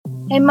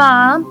Hey,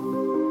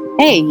 Mom.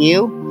 Hey,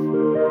 you.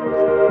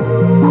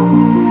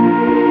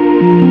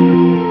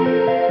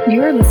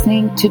 You are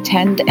listening to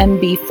Tend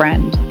and Be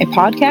Friend, a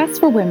podcast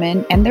for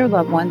women and their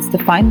loved ones to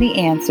find the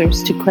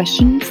answers to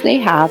questions they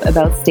have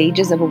about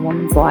stages of a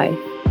woman's life.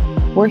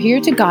 We're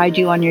here to guide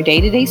you on your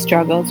day-to-day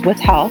struggles with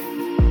health.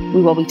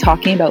 We will be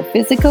talking about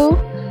physical,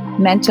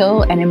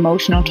 mental, and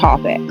emotional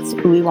topics.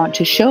 We want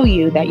to show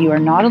you that you are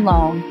not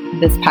alone.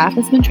 This path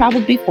has been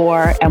traveled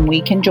before, and we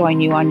can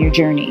join you on your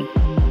journey.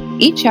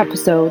 Each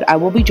episode, I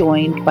will be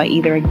joined by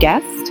either a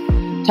guest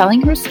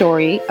telling her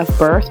story of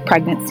birth,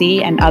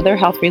 pregnancy, and other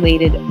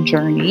health-related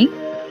journey,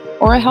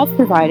 or a health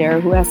provider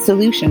who has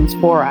solutions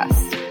for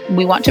us.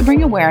 We want to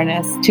bring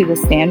awareness to the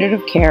standard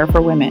of care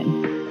for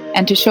women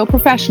and to show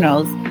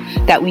professionals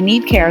that we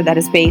need care that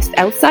is based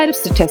outside of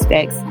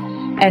statistics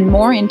and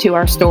more into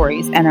our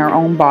stories and our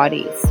own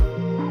bodies.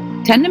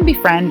 Tend and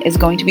Befriend is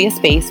going to be a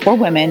space for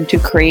women to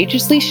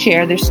courageously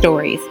share their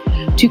stories,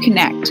 to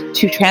connect,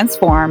 to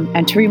transform,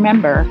 and to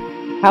remember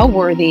how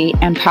worthy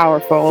and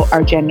powerful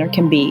our gender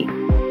can be.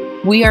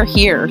 We are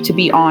here to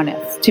be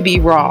honest, to be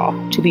raw,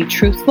 to be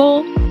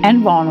truthful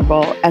and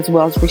vulnerable, as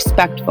well as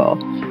respectful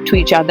to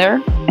each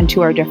other and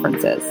to our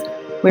differences.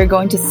 We're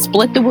going to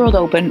split the world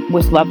open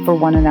with love for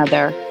one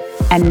another.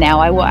 And now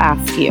I will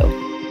ask you,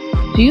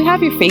 do you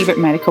have your favorite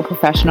medical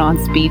professional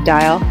on speed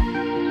dial?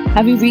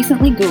 Have you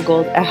recently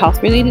Googled a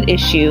health-related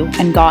issue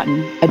and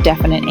gotten a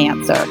definite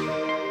answer?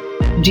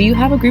 Do you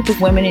have a group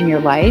of women in your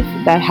life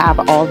that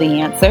have all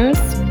the answers?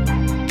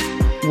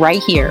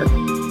 Right here,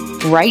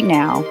 right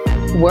now,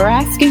 we're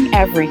asking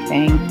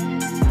everything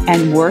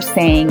and we're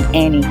saying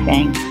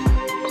anything.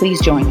 Please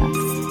join us.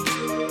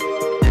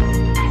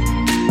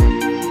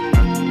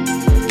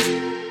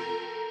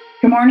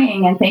 Good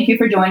morning, and thank you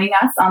for joining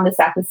us on this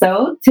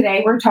episode.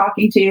 Today, we're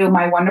talking to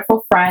my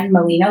wonderful friend,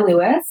 Melina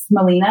Lewis.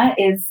 Melina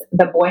is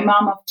the boy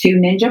mom of two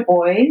ninja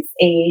boys,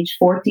 age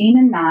 14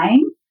 and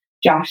 9,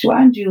 Joshua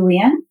and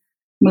Julian.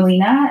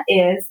 Melina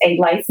is a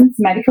licensed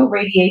medical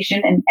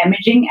radiation and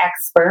imaging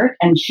expert,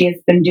 and she has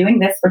been doing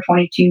this for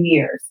 22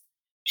 years.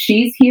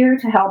 She's here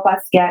to help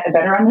us get a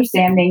better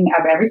understanding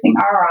of everything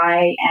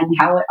RI and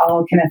how it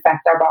all can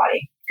affect our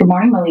body. Good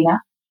morning, Melina.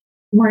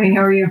 Good morning.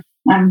 How are you?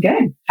 I'm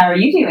good. How are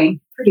you doing?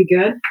 Pretty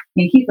good.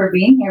 Thank you for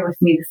being here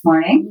with me this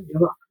morning.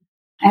 You're welcome.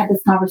 I had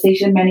this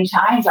conversation many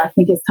times. I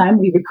think it's time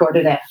we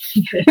recorded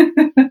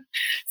it.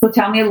 So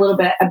tell me a little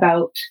bit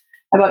about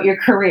your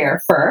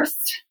career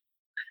first.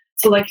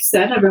 So like you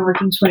said, I've been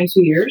working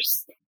 22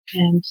 years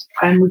and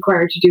I'm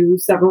required to do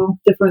several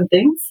different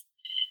things,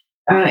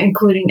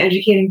 including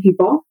educating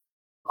people.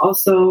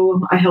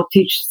 Also, I help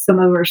teach some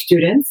of our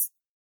students,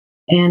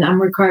 and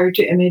I'm required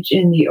to image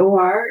in the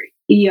OR,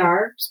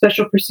 ER,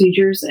 special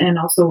procedures, and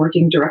also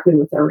working directly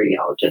with our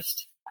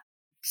radiologist.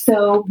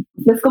 So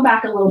let's go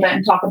back a little bit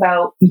and talk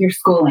about your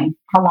schooling.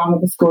 How long of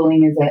the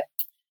schooling is it?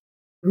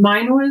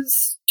 Mine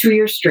was 2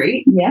 years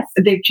straight. Yes.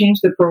 They've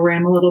changed the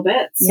program a little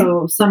bit.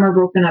 So some are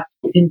broken up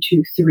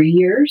into 3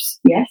 years.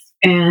 Yes.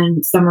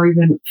 And some are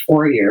even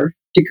 4-year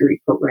degree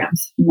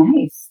programs.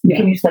 Nice. Yeah.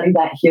 Can you study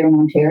that here in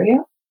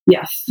Ontario?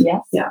 Yes.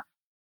 Yes. Yeah.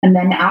 And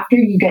then after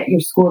you get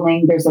your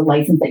schooling, there's a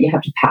license that you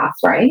have to pass,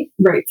 right?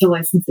 Right. It's a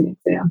licensing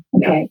exam.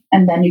 Okay. Yeah.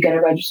 And then you get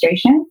a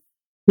registration?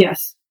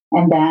 Yes.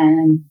 And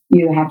then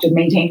you have to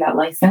maintain that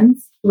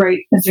license? Right.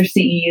 Is there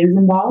CEUs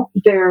involved?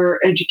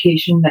 Their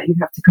education that you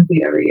have to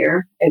complete every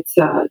year. It's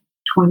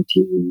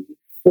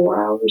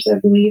 24 hours, I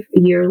believe,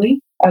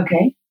 yearly.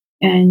 Okay.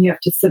 And you have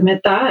to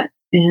submit that,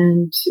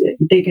 and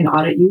they can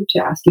audit you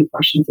to ask you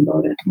questions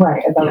about it.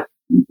 Right. About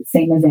the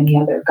same as any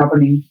other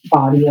governing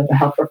body of the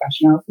health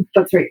professionals.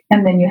 That's right.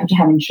 And then you have to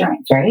have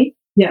insurance, right?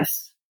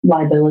 Yes.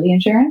 Liability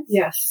insurance?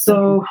 Yes.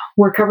 So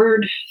we're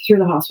covered through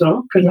the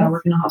hospital because I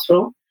work in a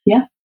hospital.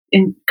 Yeah.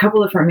 In a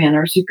couple different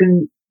manners. You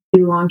can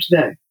belong to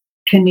the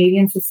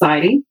Canadian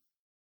Society,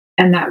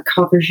 and that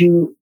covers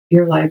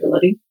your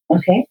liability.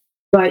 Okay.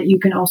 But you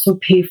can also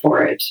pay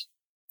for it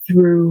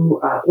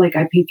through, like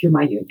I pay through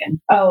my union.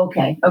 Oh,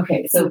 okay.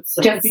 Okay. So it's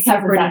just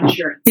because of that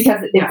insurance. Because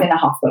it's in a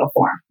hospital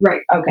form.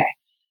 Right. Okay.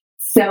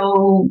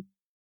 So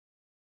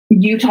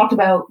you talked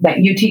about that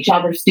you teach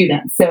other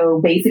students. So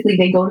basically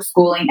they go to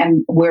schooling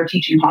and we're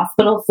teaching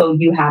hospitals, so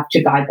you have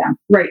to guide them.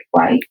 Right.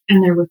 Right.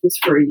 And they're with us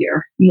for a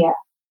year. Yeah.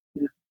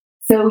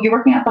 So you're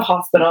working at the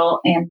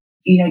hospital, and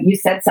you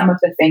said some of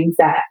the things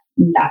that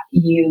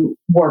you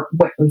work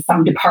with,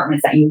 some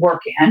departments that you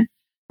work in.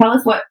 Tell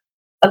us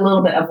a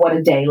little bit of what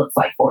a day looks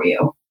like for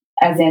you.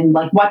 As in,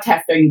 like, what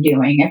tests are you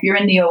doing? If you're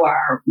in the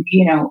OR,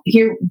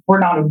 here we're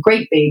not a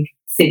great big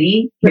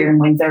city here in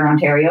Windsor,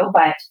 Ontario,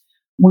 but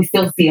we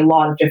still see a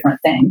lot of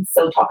different things.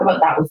 So talk about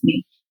that with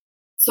me.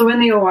 So in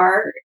the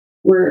OR,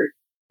 we're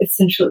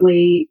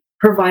essentially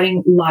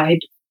providing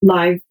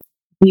live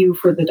view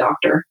for the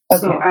doctor. Okay.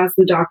 So as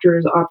the doctor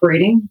is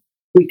operating,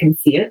 we can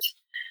see it.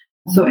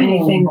 So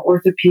anything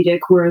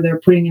orthopedic where they're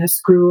putting in a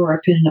screw or a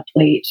pin in a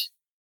plate,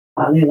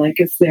 they like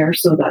us there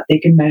so that they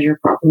can measure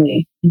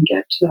properly and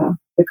get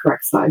the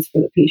correct size for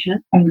the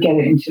patient. And get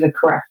it into the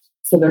correct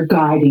So they're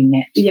guiding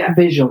it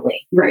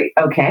visually. Right.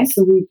 Okay.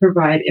 So we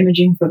provide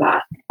imaging for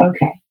that.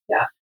 Okay.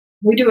 Yeah.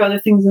 We do other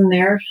things in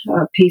there,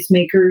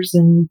 pacemakers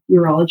and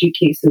urology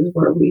cases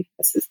where we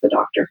assist the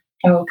doctor.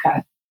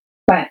 Okay.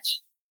 But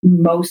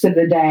most of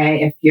the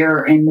day, if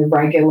you're in the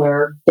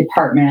regular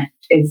department,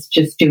 is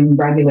just doing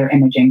regular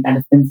imaging that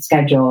has been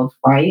scheduled,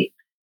 right?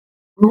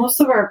 Most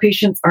of our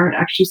patients aren't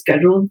actually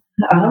scheduled.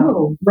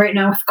 Right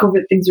now with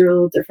COVID, things are a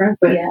little different,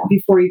 but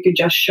before you could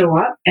just show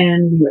up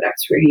and we would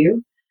x-ray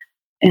you.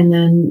 And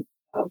then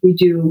we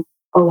do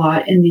a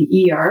lot in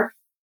the ER.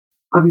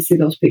 Obviously,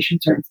 those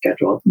patients aren't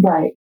scheduled.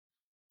 Right.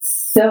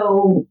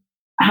 So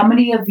how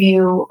many of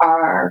you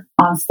are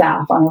on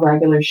staff on a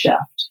regular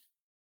shift?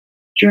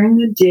 During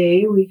the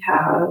day, we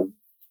have,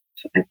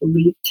 I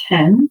believe,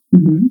 10.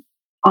 Mm-hmm.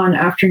 On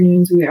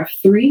afternoons, we have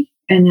 3.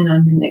 And then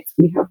on midnights,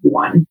 we have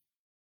 1.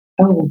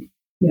 Oh,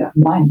 yeah,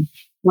 1.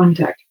 1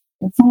 tech.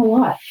 That's not a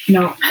lot.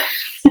 No.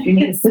 If you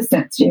need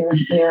assistance,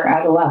 you're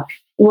out of luck.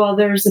 Well,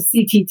 there's a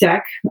CT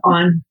tech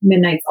on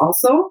midnights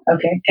also.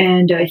 Okay.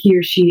 And he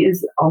or she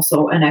is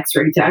also an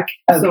x-ray tech.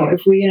 Okay. So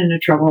if we get into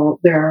trouble,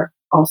 they're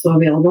also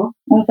available.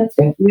 Oh, that's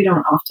good. We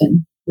don't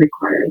often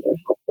require their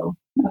help, though.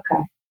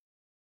 Okay.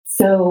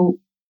 So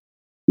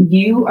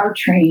you are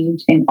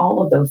trained in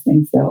all of those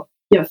things, though?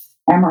 Yes.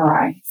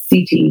 MRI,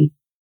 CT,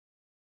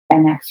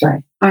 and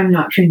x-ray. I'm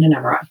not trained in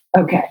MRI.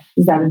 Okay.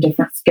 Is that a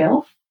different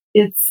skill?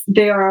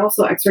 They are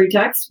also x-ray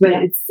techs, but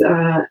it's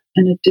I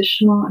believe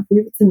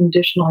it's an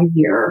additional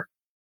year.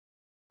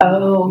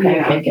 Oh, okay.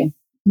 Yeah. Okay.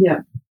 Yeah.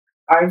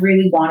 I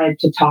really wanted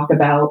to talk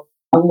about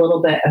a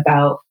little bit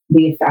about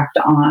the effect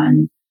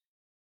on,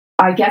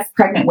 I guess,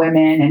 pregnant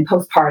women and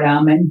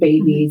postpartum and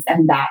babies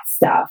and that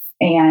stuff.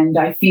 And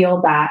I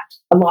feel that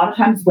a lot of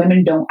times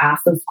women don't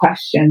ask those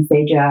questions.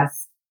 They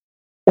just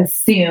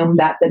assume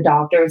that the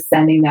doctor is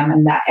sending them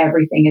and that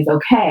everything is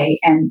okay.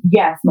 And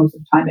yes, most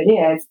of the time it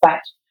is,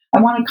 but I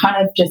want to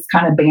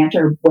kind of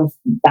banter with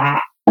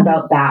that,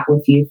 about that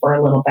with you for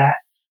a little bit.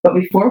 But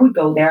before we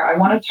go there, I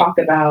want to talk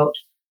about,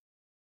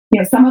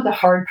 some of the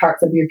hard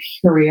parts of your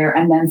career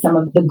and then some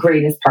of the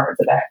greatest parts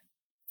of it.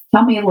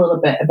 Tell me a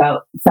little bit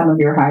about some of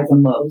your highs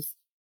and lows.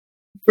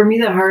 For me,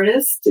 the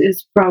hardest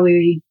is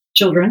probably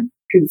children,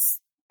 because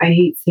I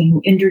hate seeing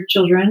injured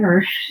children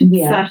or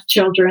sad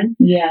children.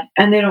 Yeah.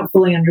 And they don't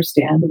fully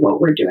understand what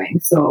we're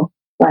doing. So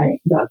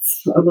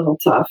that's a little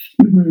tough.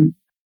 Mm-hmm.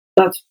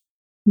 That's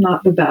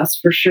not the best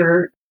for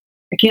sure.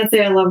 I can't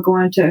say I love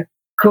going to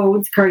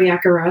codes,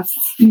 cardiac arrests.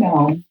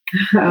 No.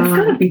 It's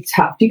going to be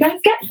tough. Do you guys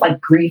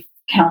get grief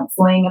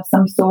counseling of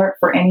some sort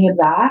for any of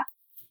that?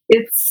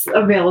 It's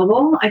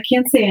available. I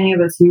can't say any of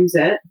us use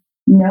it.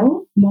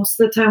 No? Most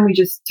of the time we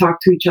just talk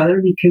to each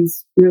other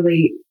because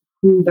really,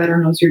 who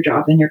better knows your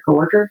job than your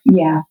coworker?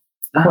 Yeah,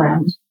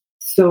 correct.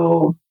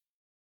 So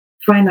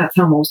I find that's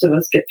how most of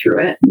us get through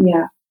it.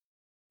 Yeah.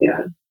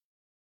 Yeah.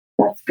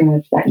 That's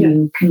good that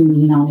you can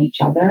lean on each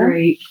other.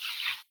 Right.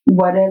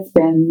 What has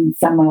been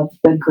some of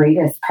the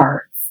greatest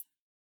parts?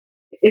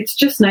 It's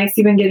just nice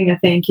even getting a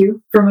thank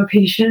you from a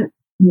patient.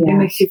 Yeah. It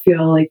makes you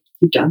feel like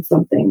you've done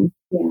something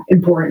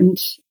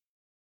important.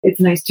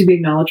 It's nice to be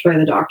acknowledged by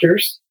the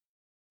doctors.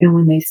 And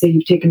when they say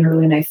you've taken a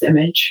really nice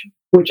image,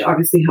 which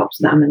obviously helps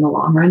them in the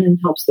long run and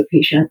helps the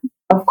patient.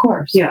 Of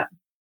course. Yeah.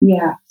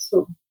 Yeah.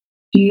 So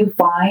do you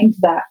find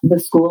that the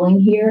schooling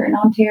here in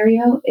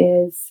Ontario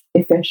is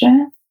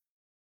efficient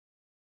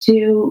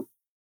to,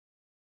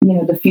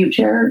 the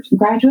future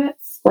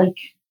graduates,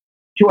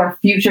 to our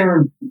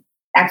future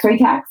x-ray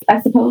techs,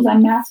 I suppose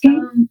I'm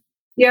asking?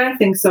 Yeah, I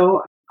think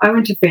so. I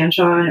went to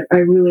Fanshawe. I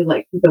really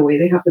like the way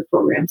they have the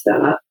program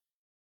set up.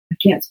 I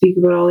can't speak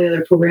about all the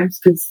other programs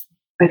because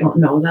I don't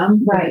know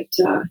them. Right.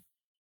 But,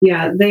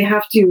 they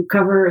have to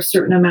cover a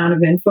certain amount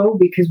of info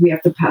because we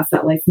have to pass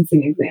that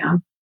licensing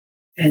exam.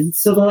 And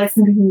so the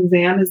licensing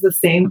exam is the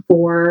same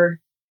for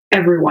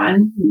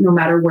everyone, no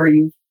matter where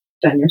you've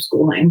done your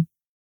schooling.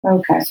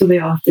 Okay. So they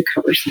all have to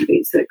cover some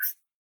basics.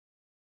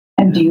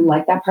 And do you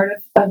like that part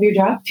of your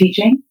job,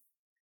 teaching?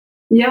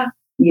 Yeah.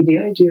 You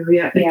do? I do,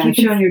 yeah. It keeps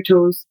you on your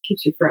toes,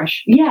 keeps you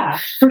fresh. Yeah,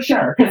 for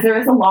sure. Because there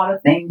is a lot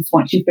of things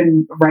once you've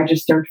been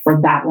registered for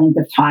that length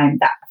of time,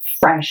 that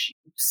fresh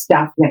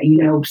stuff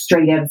that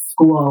straight out of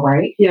school,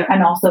 right? Yeah.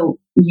 And also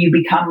you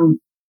become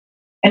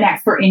an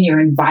expert in your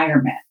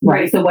environment,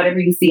 right? So whatever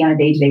you see on a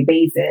day-to-day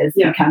basis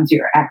becomes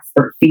your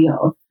expert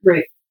field.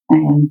 Right.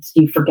 And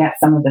you forget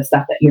some of the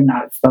stuff that you're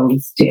not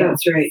exposed to.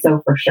 That's right.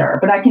 So for sure.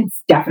 But I can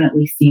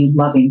definitely see you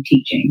loving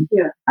teaching.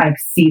 Yeah. I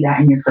see that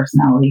in your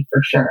personality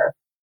for sure.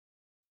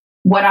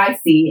 What I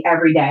see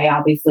every day,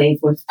 obviously, is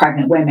with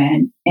pregnant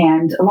women.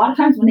 And a lot of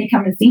times when they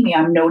come to see me,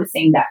 I'm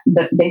noticing that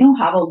they don't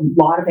have a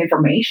lot of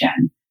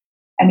information.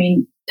 I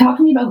mean, talk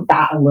to me about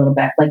that a little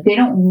bit. They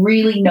don't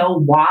really know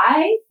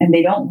why, and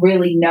they don't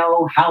really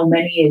know how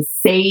many is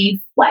safe.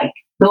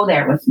 Go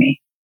there with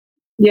me.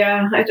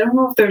 Yeah, I don't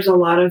know if there's a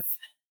lot of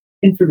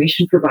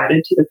information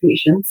provided to the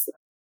patients.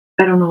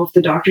 I don't know if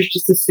the doctors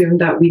just assume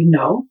that we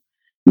know.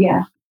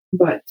 Yeah.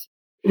 But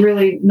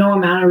really, no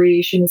amount of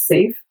radiation is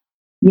safe.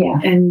 Yeah.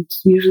 And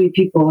usually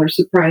people are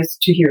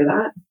surprised to hear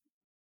that.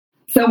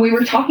 So we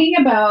were talking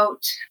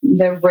about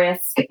the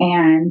risk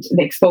and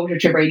the exposure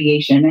to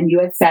radiation, and you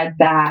had said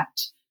that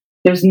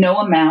there's no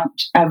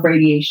amount of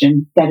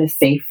radiation that is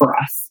safe for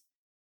us.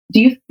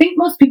 Do you think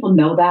most people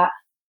know that?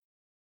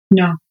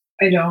 No,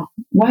 I don't.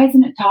 Why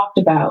isn't it talked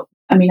about?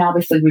 I mean,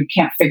 obviously we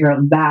can't figure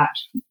out that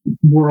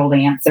world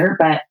answer,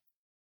 but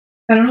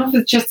I don't know if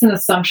it's just an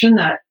assumption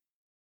that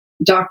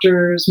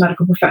doctors,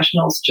 medical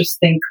professionals just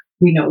think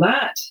we know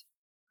that.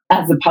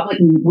 As a public,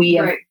 we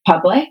Right. as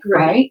public,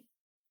 right?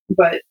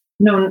 But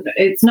no,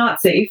 it's not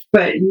safe,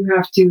 but you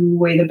have to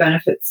weigh the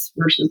benefits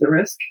versus the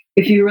risk.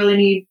 If you really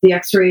need the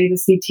X-ray,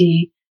 the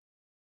CT,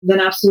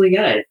 then absolutely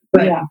get it.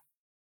 But Yeah,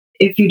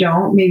 if you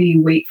don't, maybe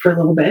wait for a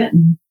little bit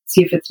and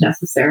see if it's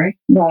necessary.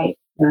 right.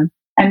 Yeah.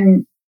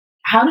 And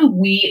how do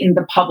we in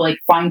the public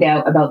find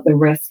out about the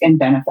risk and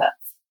benefits?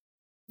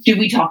 Do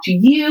we talk to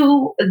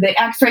you, the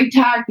X-ray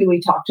tech? Do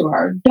we talk to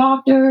our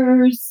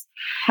doctors?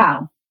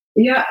 How?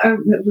 Yeah, I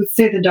would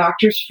say the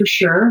doctors for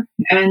sure.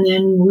 And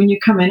then when you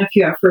come in, if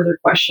you have further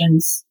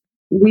questions,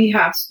 we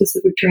have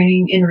specific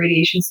training in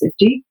radiation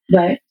safety.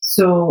 Right.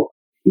 So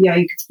yeah,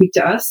 you could speak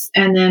to us.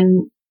 And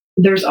then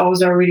there's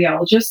always our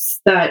radiologists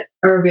that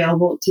are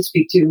available to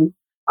speak to.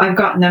 I've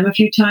gotten them a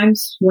few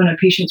times when a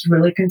patient's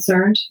really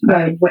concerned.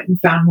 I went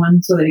and found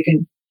one so they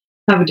can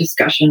have a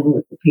discussion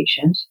with the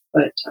patient.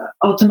 But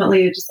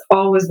ultimately, it's just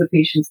always the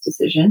patient's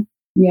decision.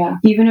 Yeah.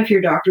 Even if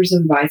your doctor's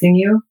advising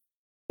you,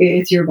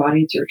 it's your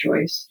body, it's your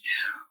choice.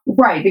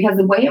 Right. Because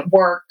the way it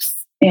works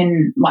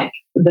in like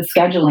the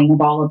scheduling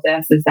of all of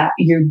this is that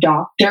your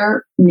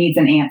doctor needs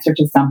an answer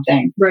to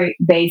something. Right.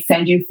 They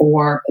send you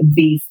for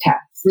these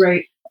tests.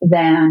 Right.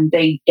 Then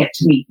they get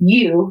to meet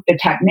you, the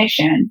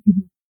technician,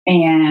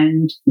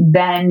 and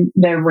then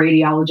the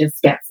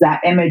radiologist gets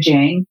that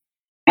imaging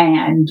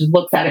and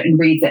looks at it and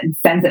reads it and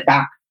sends it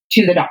back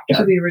to the doctor.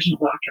 To the original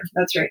doctor.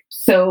 That's right.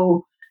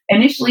 So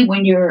initially,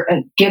 when you're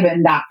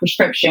given that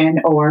prescription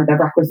or the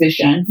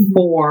requisition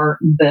for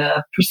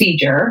the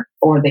procedure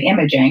or the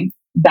imaging,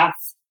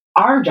 that's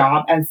our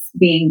job as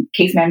being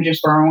case managers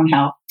for our own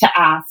health to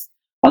ask,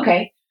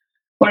 okay,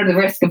 what are the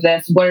risks of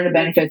this? What are the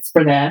benefits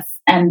for this?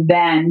 And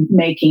then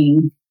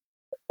making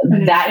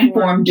that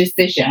informed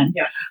decision.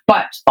 Yeah.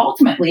 But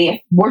ultimately,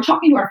 if we're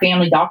talking to our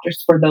family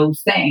doctors for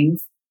those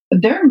things,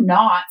 they're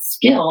not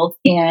skilled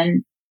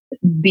in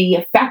the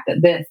effect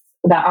that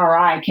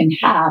RI can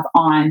have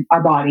on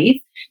our bodies.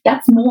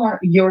 That's more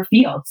your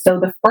field. So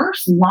the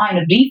first line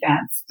of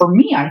defense for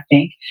me, I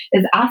think,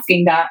 is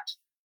asking that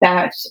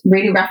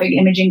radiographic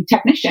imaging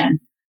technician,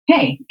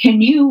 hey,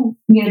 can you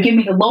give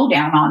me the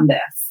lowdown on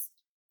this?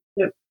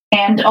 Yep.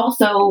 And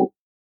also,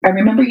 I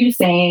remember you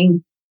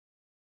saying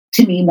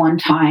to me one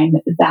time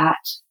that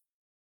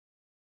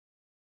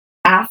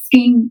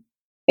asking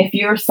if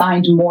you're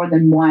assigned more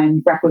than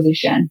one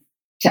requisition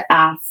to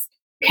ask,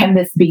 can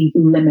this be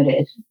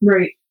limited?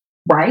 Right.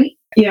 Right?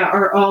 Yeah,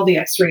 are all the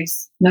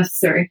x-rays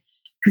necessary?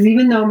 Because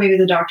even though maybe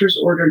the doctor's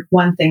ordered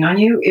one thing on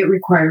you, it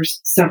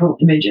requires several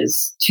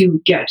images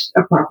to get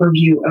a proper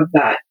view of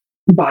that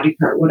body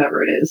part,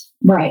 whatever it is.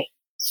 Right.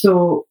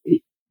 So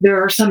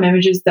there are some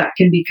images that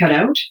can be cut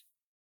out.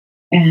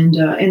 And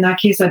in that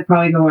case, I'd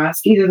probably go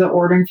ask either the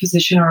ordering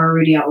physician or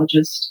a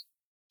radiologist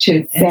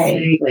to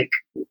say, like,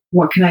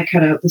 what can I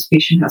cut out? This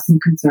patient has some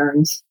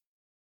concerns.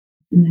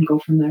 And then go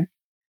from there.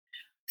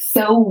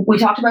 So we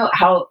talked about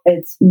how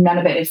none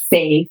of it is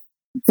safe.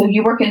 So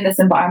you work in this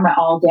environment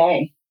all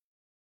day.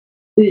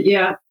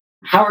 Yeah.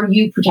 How are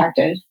you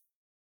protected?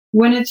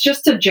 When it's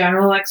just a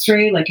general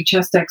x-ray, like a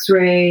chest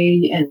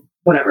x-ray and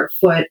whatever,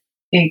 foot,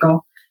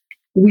 ankle,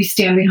 we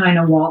stand behind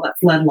a wall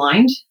that's lead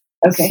lined.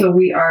 Okay. So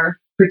we are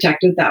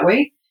protected that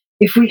way.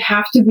 If we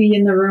have to be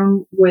in the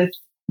room with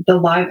the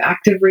live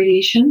active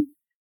radiation,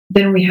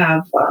 then we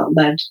have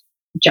lead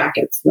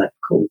jackets, lead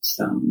coats.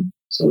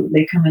 So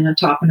they come in a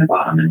top and a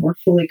bottom and we're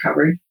fully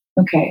covered.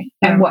 Okay.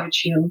 And what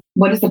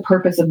is the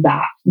purpose of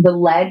that? The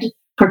lead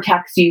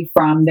protects you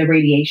from the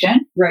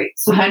radiation? Right.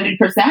 So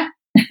 100%?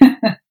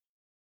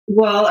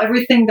 Well,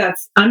 everything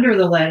that's under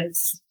the lead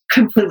is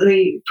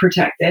completely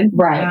protected.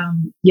 Right.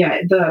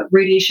 The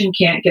radiation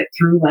can't get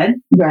through lead.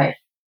 Right.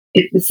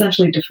 It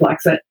essentially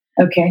deflects it.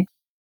 Okay.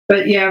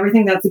 But yeah,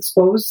 everything that's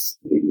exposed,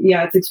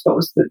 it's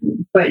exposed,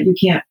 but you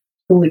can't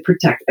fully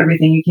protect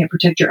everything. You can't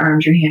protect your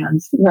arms, your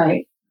hands.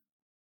 Right.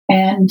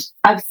 And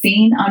I've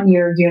seen on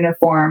your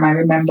uniform, I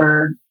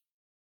remember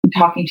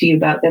talking to you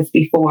about this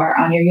before,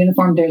 on your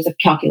uniform, there's a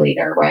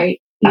calculator,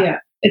 right? Yeah.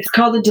 It's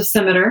called a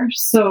dosimeter.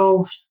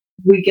 So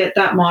we get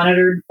that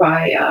monitored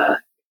by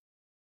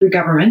the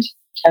government.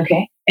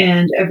 Okay.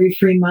 And every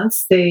 3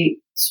 months, they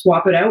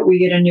swap it out. We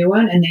get a new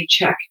one and they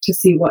check to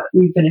see what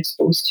we've been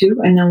exposed to.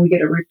 And then we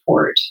get a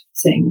report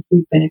saying if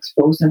we've been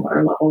exposed and what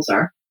our levels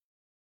are.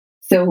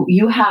 So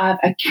you have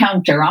a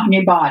counter on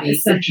your body,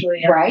 essentially,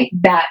 yeah. Right?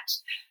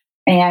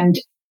 And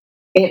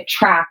it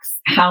tracks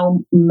how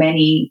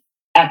many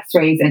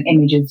x-rays and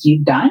images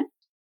you've done.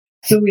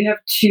 So we have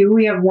two.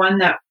 We have one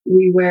that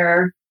we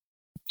wear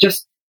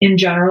just in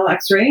general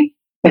x-ray.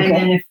 Okay. And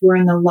then if we're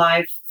in the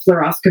live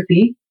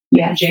fluoroscopy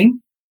imaging,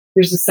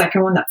 there's a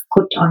second one that's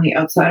clipped on the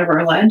outside of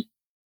our lead.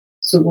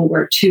 So we'll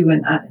wear two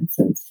in that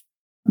instance.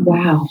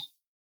 Wow.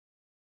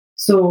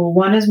 So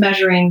one is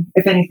measuring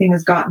if anything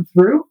has gotten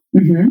through.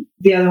 Mm-hmm.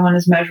 The other one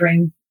is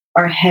measuring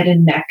our head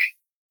and neck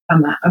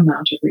amount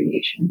of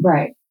radiation.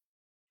 Right.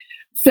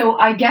 So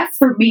I guess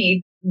for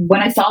me,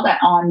 when I saw that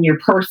on your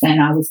person,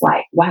 I was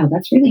like, wow,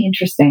 that's really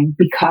interesting,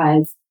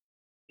 because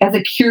as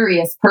a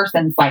curious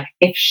person, it's like,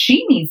 if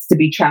she needs to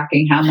be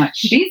tracking how much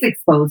she's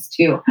exposed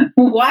to,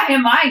 why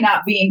am I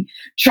not being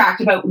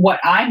tracked about what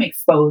I'm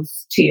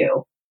exposed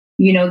to?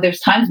 You know, there's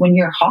times when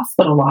you're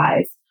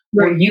hospitalized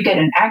where you get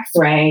an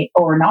X-ray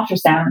or an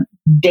ultrasound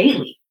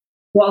daily.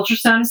 Well,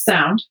 ultrasound is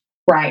sound.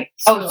 Right.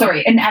 So,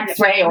 an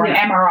X-ray or an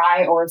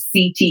MRI or a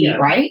CT,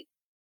 right?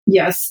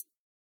 Yes.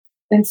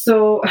 And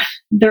so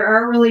there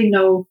are really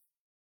no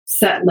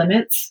set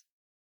limits,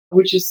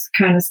 which is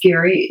kind of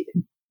scary.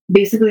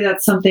 Basically,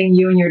 that's something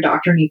you and your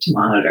doctor need to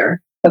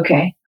monitor.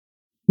 Okay.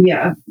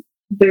 Yeah.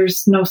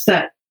 There's no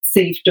set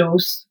safe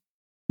dose.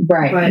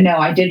 Right. But no,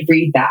 I did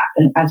read that.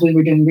 And as we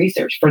were doing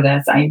research for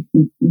this, I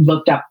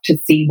looked up to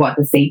see what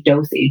the safe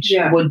dosage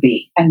would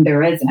be. And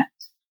there isn't.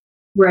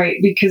 Right.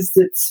 Because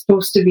it's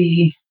supposed to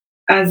be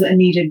as a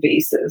needed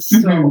basis.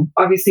 Mm-hmm. So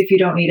obviously, if you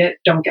don't need it,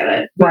 don't get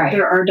it. But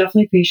there are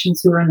definitely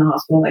patients who are in the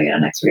hospital that get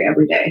an X-ray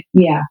every day.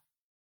 Yeah.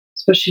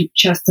 Especially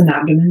chest and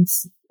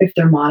abdomens if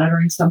they're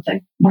monitoring something.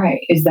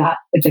 Right. Is that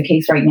the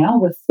case right now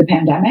with the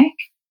pandemic?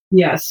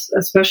 Yes.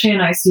 Especially in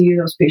ICU,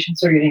 those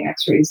patients are getting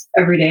X-rays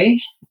every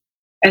day.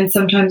 And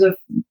sometimes if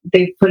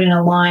they put in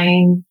a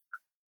line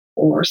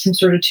or some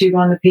sort of tube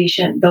on the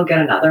patient, they'll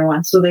get another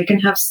one. So they can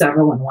have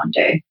several in one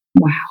day.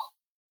 Wow.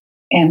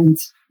 And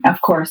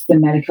of course, the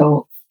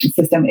medical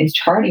system is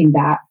charting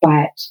that.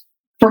 But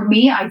for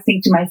me, I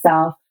think to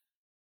myself,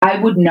 I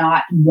would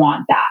not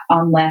want that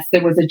unless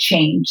there was a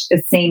change,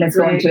 the same as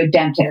going to a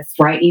dentist,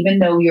 right? Even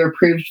though you're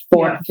approved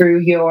for through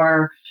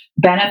your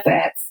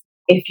benefits,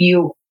 if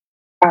you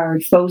are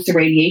exposed to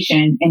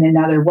radiation in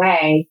another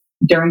way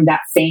during that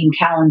same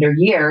calendar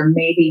year,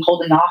 maybe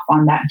holding off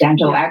on that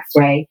dental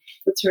X-ray.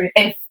 That's right.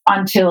 If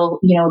until,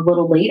 a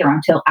little later,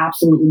 until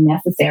absolutely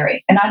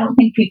necessary. And I don't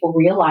think people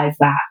realize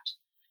that.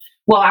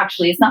 Well,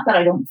 actually, it's not that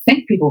I don't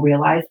think people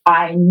realize.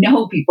 I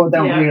know people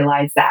don't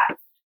realize that.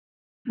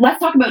 Let's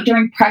talk about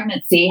during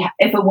pregnancy,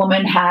 if a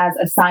woman has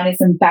a sinus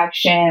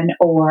infection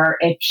or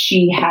if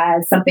she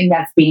has something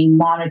that's being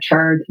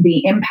monitored,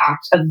 the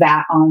impact of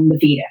that on the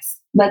fetus.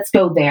 Let's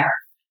go there.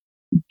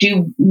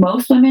 Do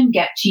most women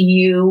get to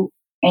you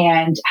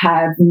and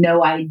have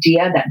no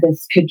idea that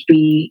this could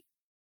be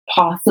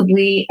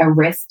possibly a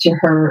risk to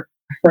her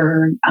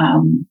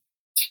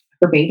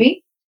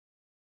baby?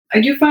 I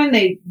do find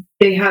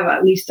they have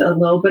at least a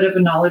little bit of a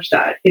knowledge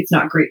that it's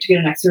not great to get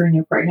an X-ray when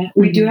you're pregnant.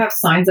 Mm-hmm. We do have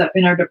signs up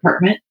in our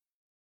department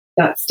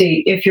that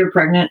state, if you're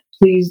pregnant,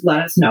 please let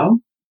us know.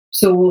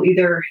 So we'll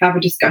either have a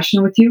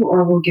discussion with you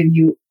or we'll give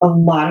you a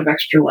lot of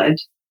extra lead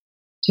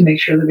to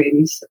make sure the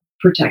baby's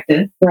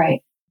protected.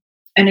 Right.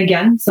 And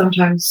again,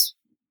 sometimes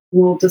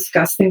we'll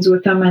discuss things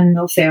with them and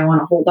they'll say, I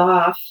want to hold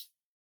off.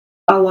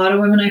 A lot of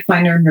women I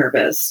find are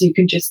nervous. You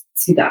can just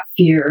see that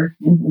fear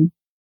in them.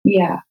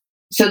 Yeah.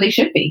 So they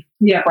should be.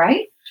 Yeah.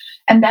 Right.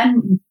 And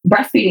then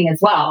breastfeeding as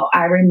well.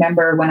 I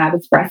remember when I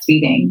was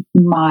breastfeeding,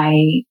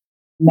 my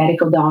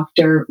medical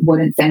doctor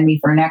wouldn't send me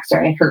for an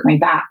X-ray. I hurt my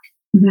back.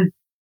 Mm-hmm.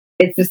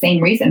 It's the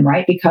same reason,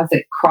 right? Because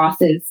it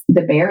crosses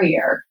the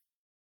barrier.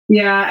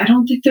 Yeah. I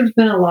don't think there's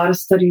been a lot of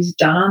studies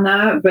done on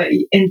that, but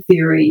in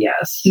theory,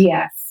 yes.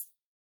 Yes.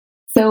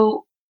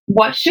 So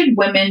what should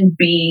women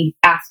be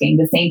asking?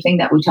 The same thing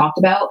that we talked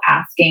about,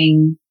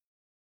 asking.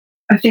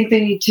 I think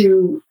they need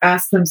to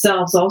ask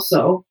themselves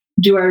also,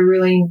 do I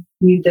really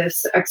need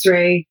this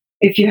X-ray?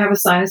 If you have a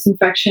sinus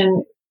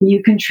infection,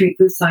 you can treat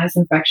the sinus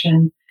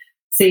infection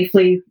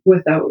safely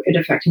without it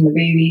affecting the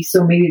baby.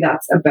 So maybe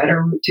that's a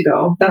better route to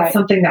go. That's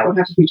something that would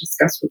have to be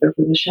discussed with their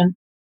physician.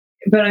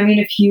 But I mean,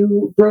 if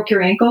you broke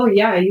your ankle,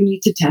 you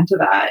need to tend to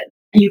that.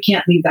 You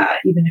can't leave that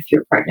even if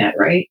you're pregnant,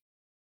 right?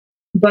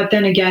 But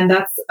then again,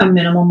 that's a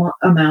minimum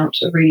amount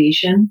of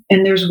radiation.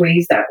 And there's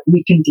ways that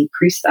we can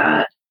decrease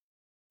that,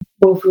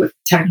 both with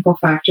technical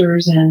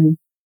factors and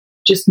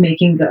just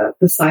making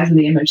the size of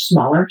the image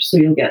smaller so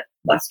you'll get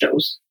less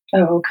dose.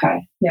 Oh,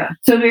 okay. Yeah.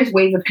 So there's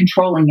ways of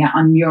controlling it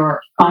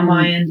on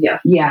my end. Yeah.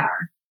 Yeah.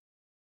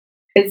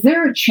 Is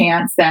there a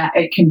chance that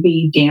it can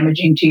be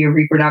damaging to your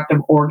reproductive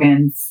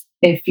organs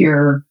if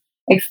you're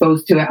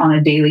exposed to it on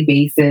a daily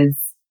basis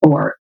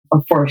or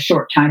for a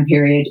short time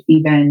period,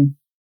 even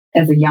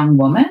as a young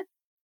woman?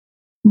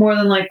 More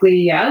than likely,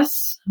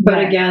 yes. But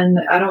again,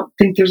 I don't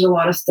think there's a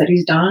lot of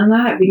studies done on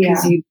that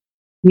because you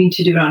need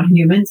to do it on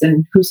humans,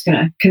 and who's going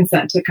to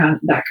consent to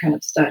that kind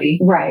of study?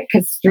 Right.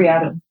 Because 3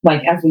 out of,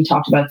 as we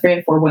talked about, 3 out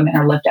of 4 women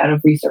are left out of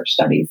research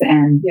studies,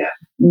 and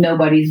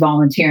nobody's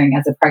volunteering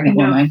as a pregnant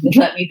woman.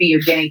 Let me be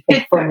your guinea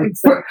pig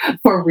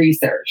for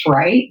research,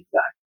 right?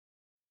 Exactly.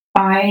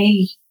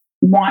 I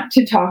want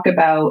to talk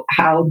about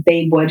how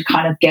they would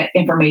kind of get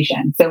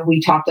information. So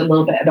we talked a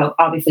little bit about,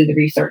 obviously, the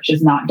research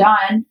is not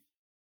done.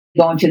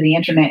 Going to the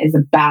internet is a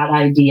bad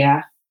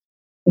idea.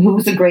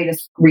 Who's the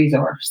greatest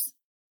resource?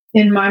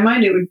 In my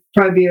mind, it would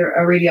probably be a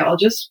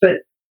radiologist, but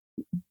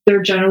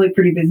they're generally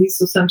pretty busy,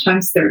 so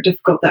sometimes they're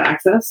difficult to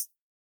access.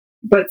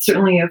 But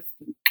certainly if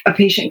a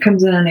patient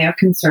comes in and they have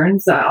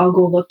concerns, I'll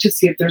go look to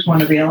see if there's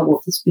one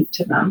available to speak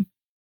to them.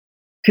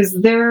 Because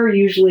they're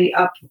usually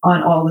up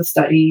on all the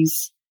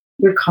studies.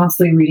 They're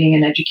constantly reading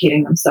and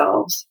educating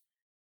themselves.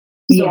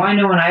 So I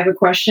know when I have a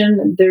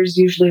question, there's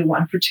usually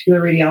one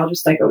particular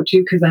radiologist I go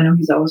to because I know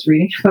he's always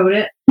reading about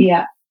it.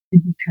 Yeah.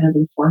 And he kind of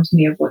informs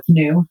me of what's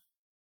new.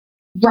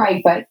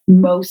 Right. But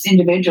most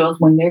individuals,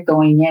 when they're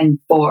going in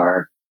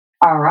for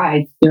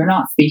RIs, they're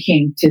not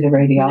speaking to the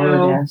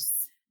radiologist. No.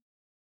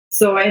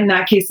 So in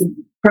that case, it'd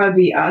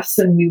probably be us,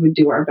 and we would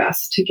do our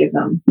best to give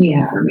them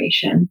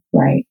information.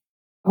 Right.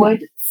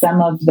 Would some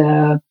of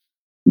the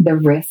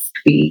risk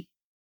be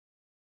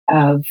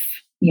of,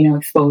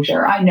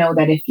 exposure? I know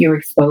that if you're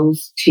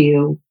exposed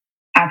to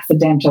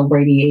accidental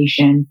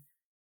radiation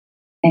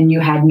and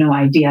you had no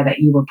idea that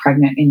you were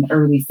pregnant in the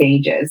early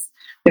stages,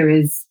 there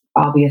is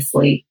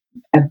obviously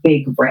a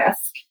big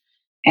risk,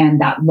 and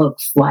that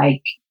looks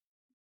like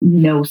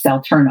no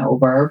cell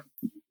turnover.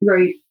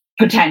 Right.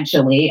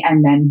 Potentially,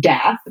 and then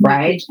death,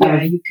 right?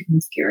 Yeah, you could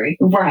miscarry.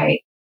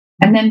 Right.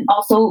 And then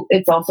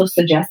it's also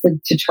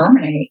suggested to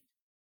terminate.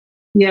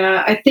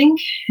 Yeah, I think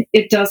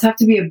it does have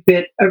to be a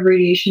bit of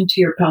radiation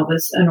to your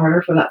pelvis in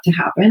order for that to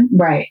happen.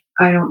 Right.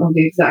 I don't know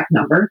the exact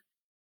number,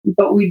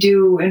 but we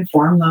do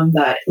inform them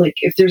that, like,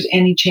 if there's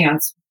any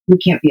chance, we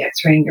can't be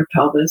x-raying your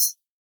pelvis.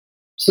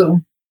 So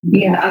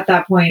at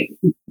that point,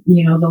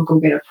 they'll go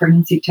get a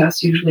pregnancy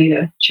test usually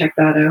to check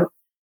that out.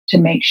 To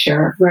make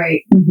sure.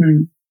 Right.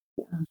 Mm-hmm.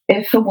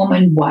 If a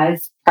woman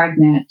was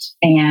pregnant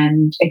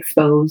and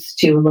exposed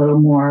to a little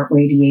more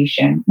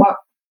radiation, what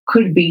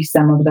could be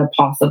some of the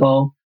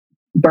possible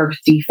birth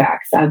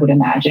defects? I would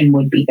imagine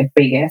would be the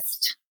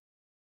biggest.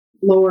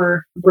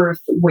 Lower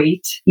birth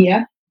weight.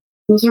 Yeah.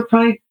 Those are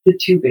probably the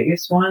two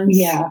biggest ones.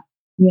 Yeah.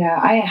 Yeah.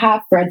 I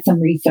have read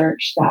some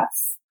research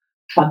that's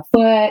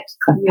clubfoot,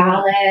 club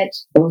palate.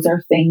 Those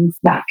are things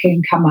that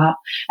can come up.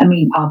 I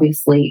mean,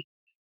 obviously,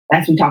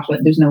 as we talked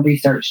about, there's no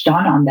research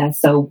done on this.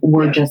 So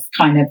we're just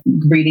kind of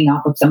reading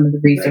off of some of the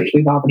research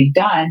we've already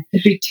done.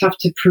 It'd be tough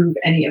to prove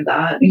any of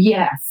that.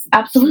 Yes,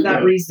 absolutely. For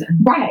that reason.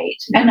 Right.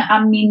 And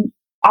I mean,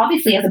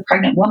 obviously as a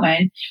pregnant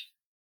woman,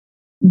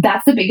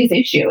 that's the biggest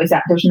issue, is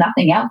that there's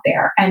nothing out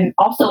there. And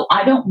also,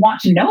 I don't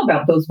want to know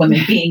about those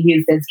women being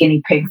used as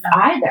guinea pigs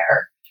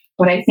either.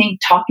 But I think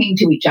talking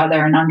to each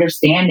other and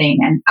understanding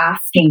and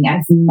asking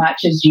as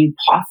much as you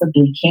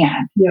possibly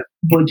can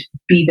would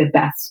be the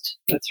best.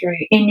 That's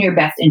right. In your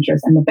best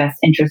interest and the best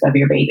interest of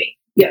your baby.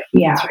 Yeah.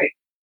 That's right.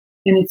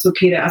 And it's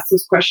okay to ask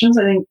those questions.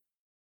 I think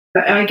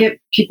I get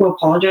people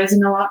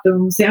apologizing a lot.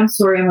 They'll say, I'm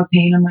sorry, I'm a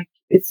pain. I'm like,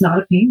 it's not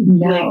a pain.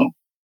 No. Like,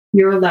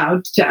 you're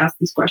allowed to ask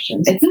these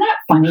questions. Isn't that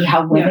funny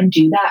how women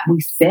do that?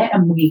 We sit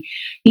and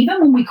even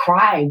when we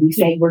cry, we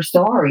say we're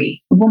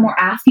sorry when we're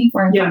asking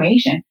for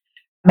information.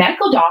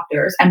 Medical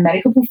doctors and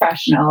medical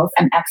professionals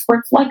and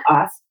experts like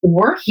us,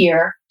 we're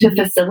here to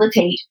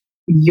facilitate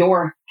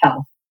your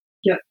health.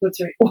 Yeah, that's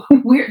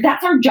right.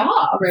 That's our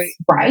job,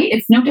 right?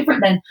 It's no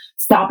different than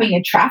stopping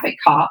a traffic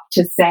cop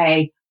to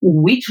say,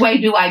 which way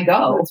do I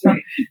go? That's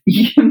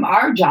right.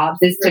 Our job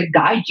is to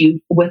guide you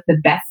with the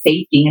best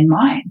safety in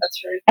mind.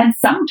 That's right. And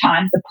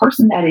sometimes the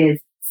person that is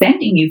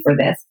sending you for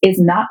this is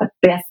not the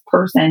best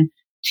person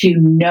to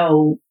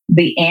know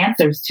the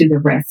answers to the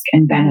risk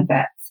and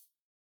benefits.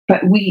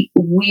 But we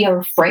are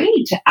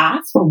afraid to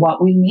ask for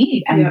what we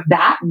need, and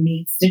that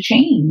needs to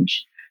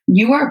change.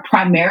 You are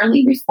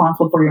primarily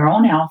responsible for your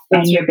own health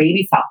and your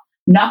baby's health,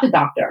 not the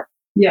doctor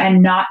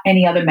and not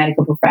any other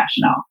medical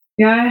professional.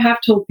 Yeah, I have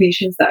told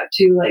patients that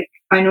too. Like,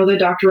 I know the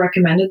doctor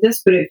recommended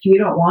this, but if you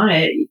don't want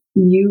it,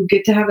 you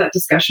get to have that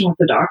discussion with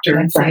the doctor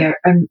and say,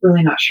 I'm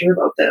really not sure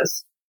about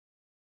this.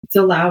 It's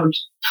allowed.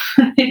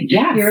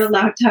 Yes. You're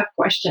allowed to have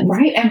questions.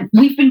 Right. And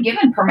we've been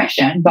given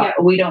permission,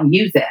 but we don't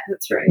use it.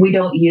 That's right. We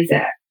don't use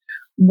it.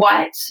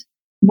 What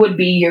would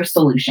be your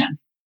solution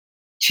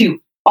to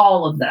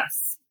all of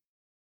this?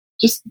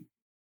 Just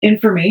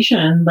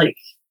information. Like,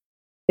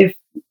 if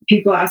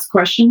people ask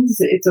questions,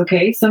 it's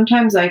okay.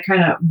 Sometimes I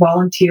kind of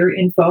volunteer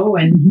info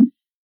and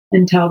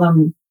tell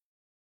them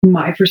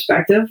my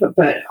perspective,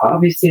 but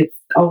obviously it's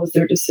always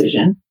their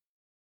decision.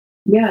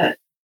 Yeah.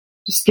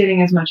 Just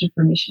getting as much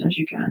information as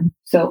you can.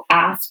 So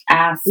ask,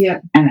 and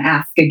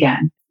ask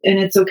again. And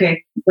it's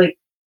okay. Like,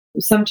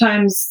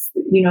 sometimes,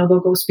 they'll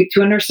go speak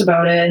to a nurse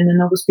about it, and then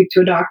they'll go speak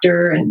to a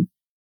doctor, and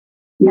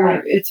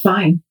it's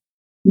fine.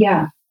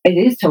 Yeah, it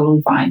is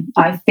totally fine.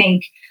 I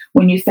think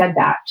when you said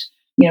that,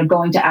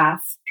 going to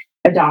ask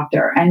a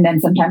doctor and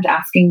then sometimes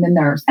asking the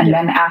nurse and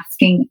then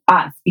asking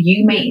us,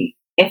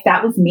 if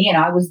that was me and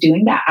I was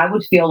doing that, I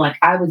would feel like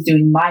I was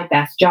doing my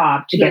best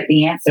job to get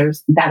the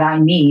answers that I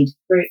need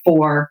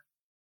for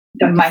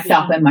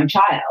myself and my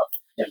child.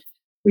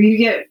 Where you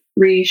get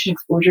radiation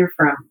exposure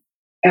from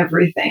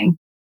everything.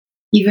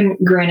 Even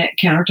granite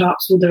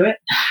countertops will do it.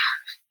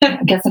 I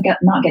guess I'm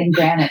not getting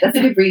granite. That's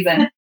a good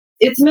reason.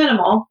 It's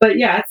minimal, but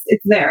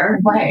it's there.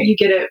 Right. You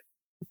get it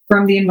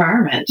from the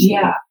environment.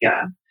 Yeah.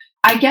 Yeah.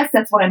 I guess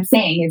that's what I'm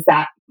saying is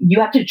that you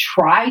have to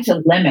try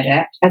to limit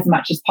it as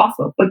much as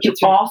possible, but you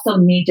also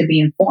need to be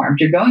informed.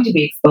 You're going to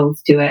be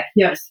exposed to it.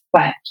 Yes.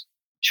 But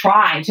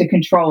try to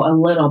control a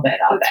little bit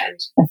of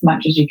it as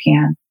much as you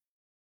can.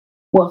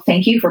 Well,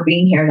 thank you for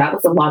being here. That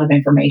was a lot of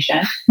information.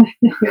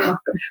 You're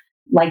welcome.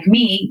 Like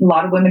me, a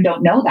lot of women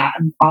don't know that.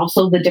 And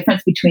also the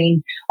difference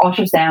between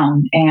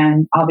ultrasound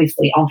and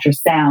obviously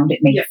ultrasound, it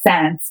makes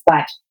sense,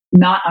 but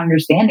not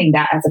understanding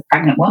that as a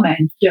pregnant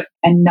woman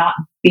and not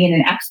being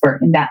an expert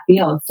in that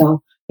field.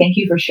 So thank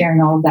you for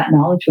sharing all of that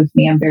knowledge with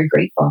me. I'm very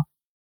grateful.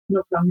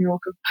 No problem. You're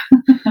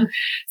welcome.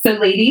 So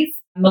ladies,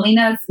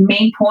 Melina's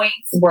main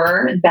points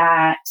were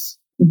that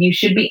you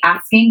should be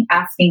asking.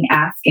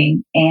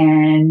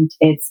 And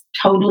it's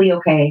totally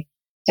okay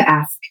to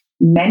ask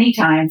many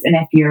times. And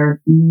if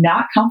you're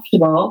not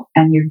comfortable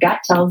and your gut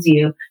tells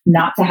you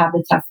not to have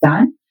the test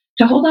done,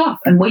 to hold off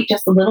and wait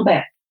just a little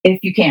bit if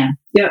you can.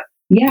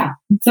 Yeah.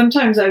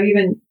 Sometimes I've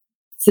even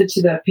said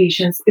to the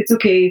patients, it's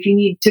okay if you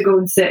need to go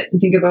and sit and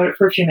think about it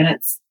for a few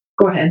minutes.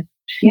 Go ahead.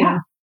 Yeah.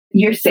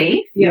 You're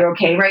safe. You're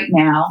okay right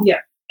now.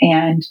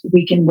 And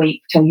we can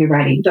wait till you're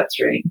ready.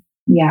 That's right.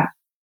 Yeah.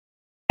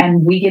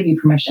 And we give you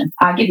permission.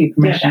 I give you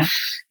permission.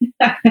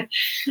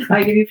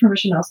 I give you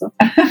permission also.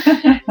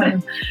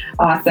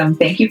 Awesome.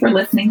 Thank you for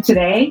listening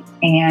today,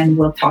 and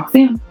we'll talk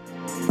soon.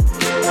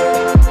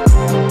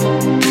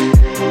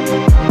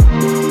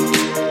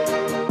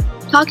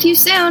 Talk to you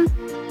soon.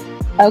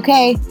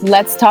 Okay,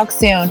 let's talk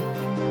soon.